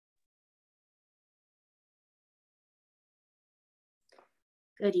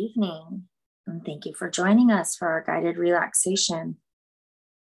Good evening, and thank you for joining us for our guided relaxation.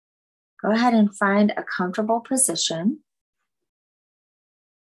 Go ahead and find a comfortable position.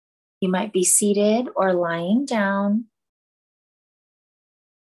 You might be seated or lying down.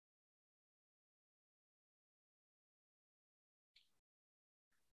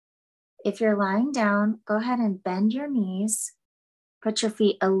 If you're lying down, go ahead and bend your knees. Put your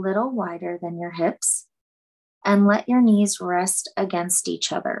feet a little wider than your hips and let your knees rest against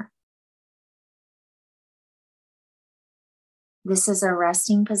each other. This is a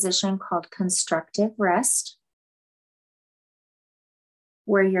resting position called constructive rest,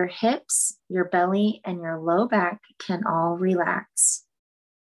 where your hips, your belly, and your low back can all relax.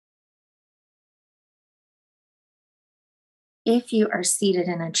 If you are seated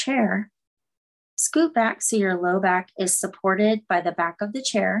in a chair, scoot back so your low back is supported by the back of the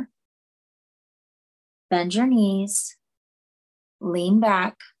chair. Bend your knees, lean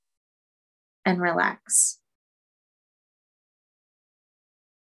back, and relax.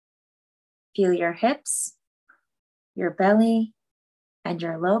 Feel your hips, your belly, and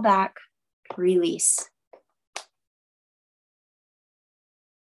your low back release.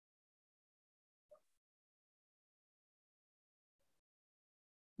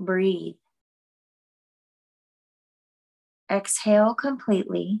 Breathe. Exhale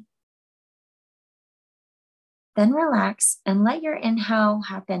completely. Then relax and let your inhale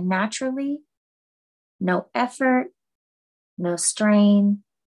happen naturally. No effort, no strain.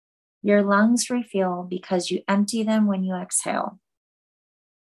 Your lungs refill because you empty them when you exhale.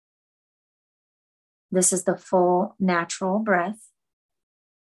 This is the full natural breath,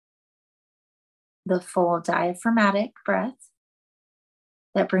 the full diaphragmatic breath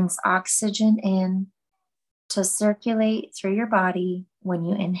that brings oxygen in to circulate through your body when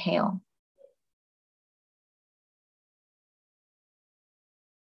you inhale.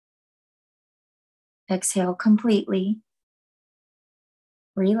 Exhale completely.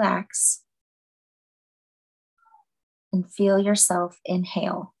 Relax. And feel yourself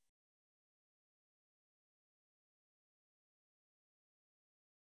inhale.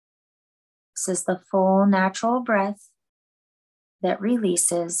 This is the full natural breath that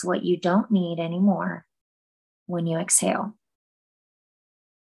releases what you don't need anymore when you exhale.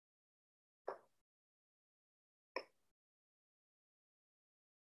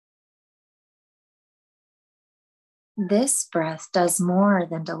 This breath does more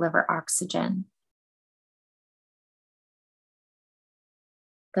than deliver oxygen.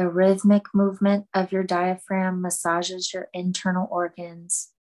 The rhythmic movement of your diaphragm massages your internal organs,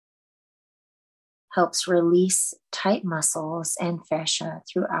 helps release tight muscles and fascia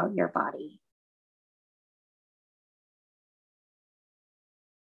throughout your body.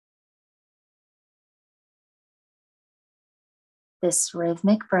 This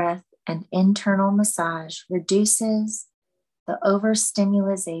rhythmic breath and internal massage reduces the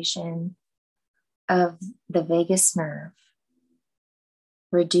overstimulation of the vagus nerve,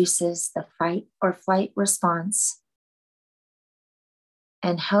 reduces the fight or flight response,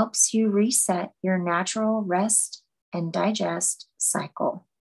 and helps you reset your natural rest and digest cycle.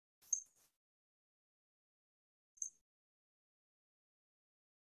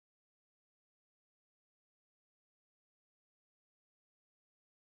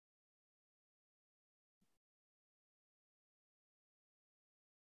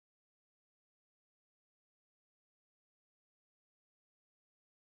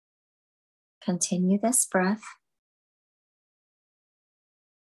 Continue this breath.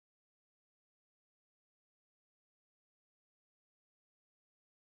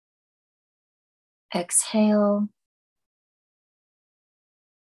 Exhale.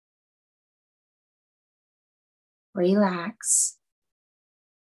 Relax.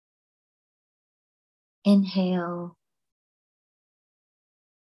 Inhale.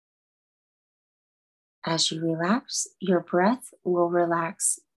 As you relax, your breath will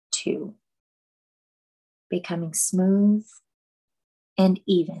relax too, becoming smooth and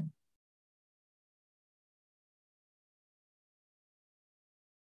even.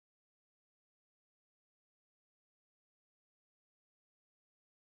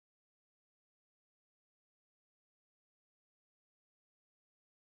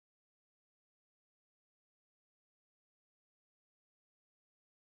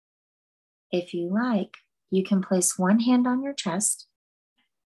 If you like, you can place one hand on your chest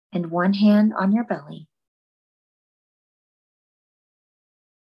and one hand on your belly,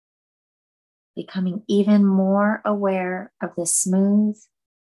 becoming even more aware of the smooth,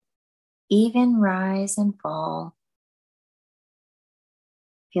 even rise and fall,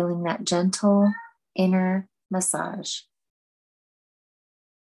 feeling that gentle inner massage.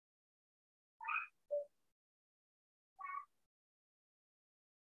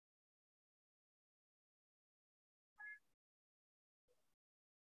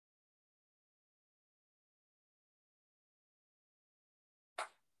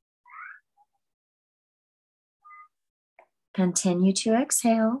 Continue to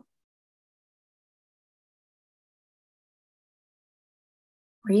exhale.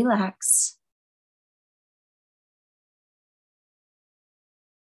 Relax.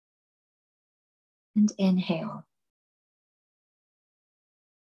 And inhale.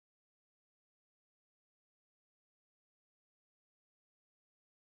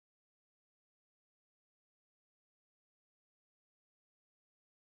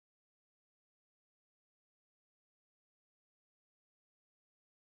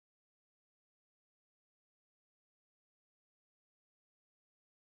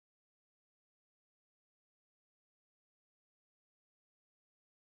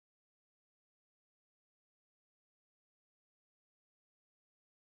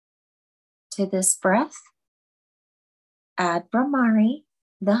 To this breath, add Brahmari,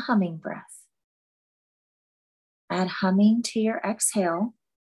 the humming breath. Add humming to your exhale.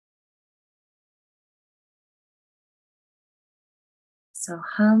 So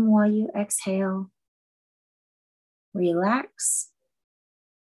hum while you exhale. Relax.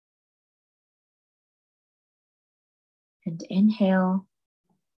 And inhale.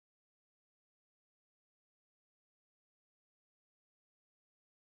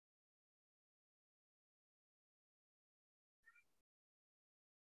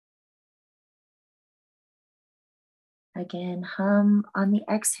 Again, hum on the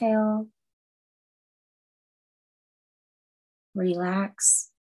exhale. Relax.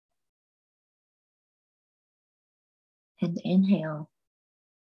 And inhale.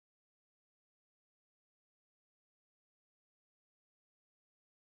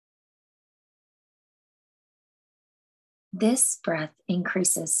 This breath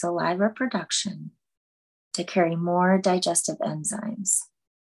increases saliva production to carry more digestive enzymes.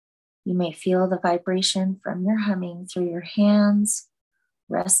 You may feel the vibration from your humming through your hands,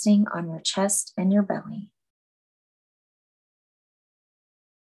 resting on your chest and your belly.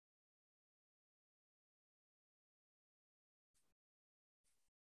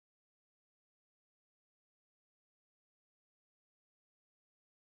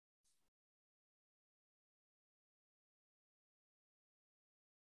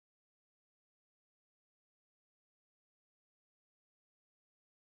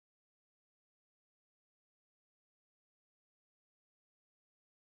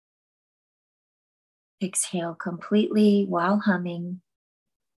 Exhale completely while humming.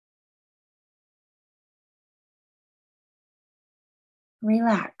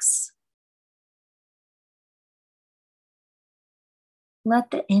 Relax. Let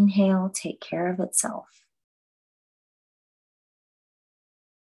the inhale take care of itself.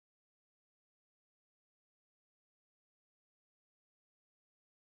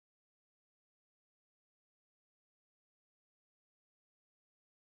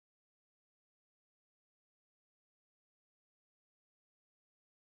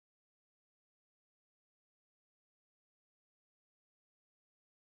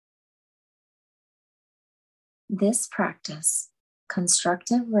 This practice,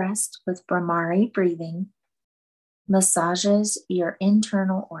 constructive rest with Brahmari breathing, massages your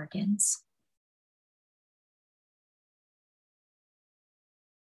internal organs.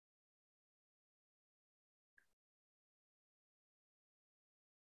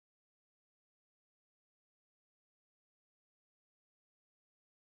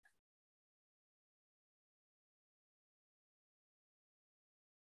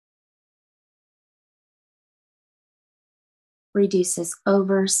 Reduces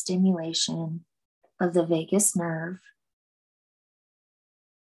overstimulation of the vagus nerve.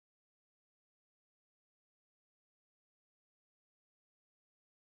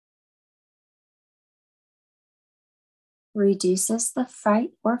 Reduces the fight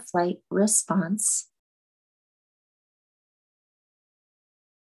or flight response.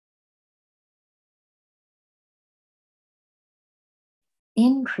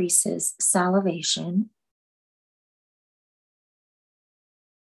 Increases salivation.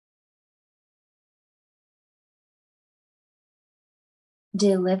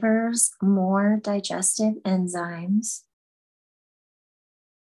 Delivers more digestive enzymes.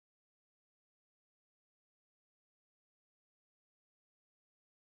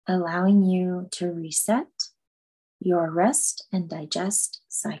 Allowing you to reset your rest and digest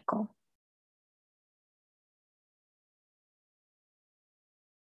cycle.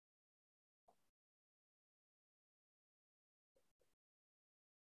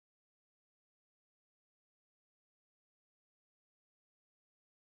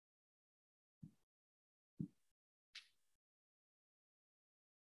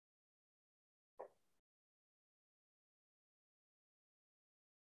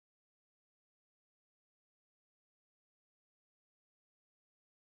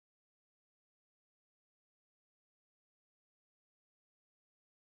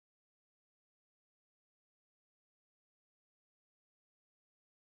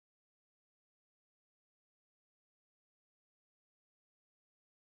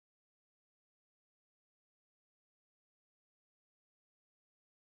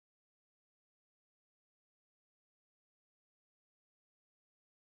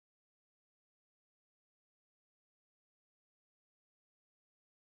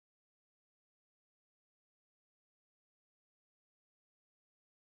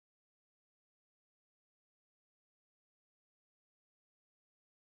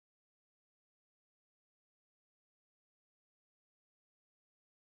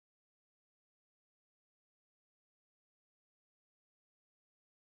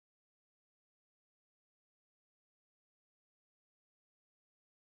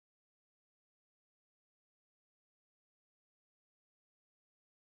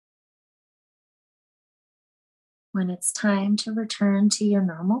 When it's time to return to your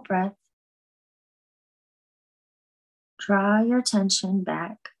normal breath, draw your attention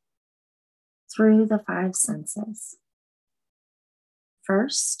back through the five senses.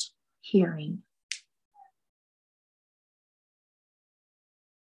 First, hearing.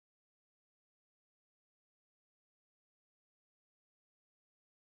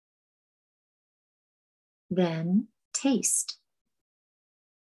 Then, taste.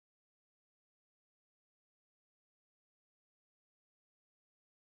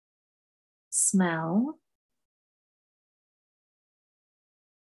 Smell.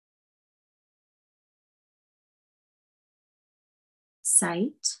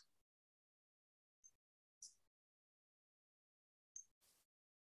 Sight.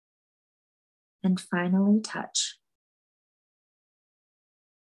 And finally, touch.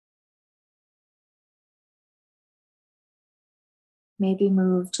 Maybe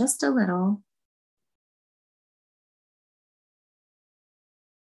move just a little.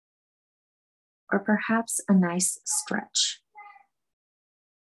 Or perhaps a nice stretch.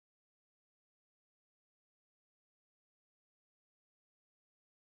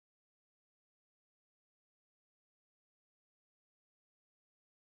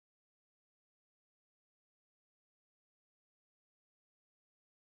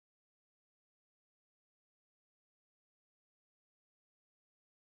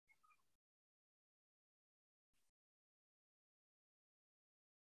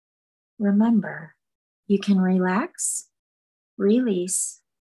 Remember, you can relax, release,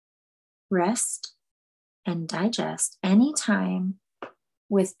 rest, and digest anytime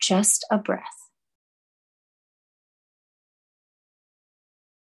with just a breath.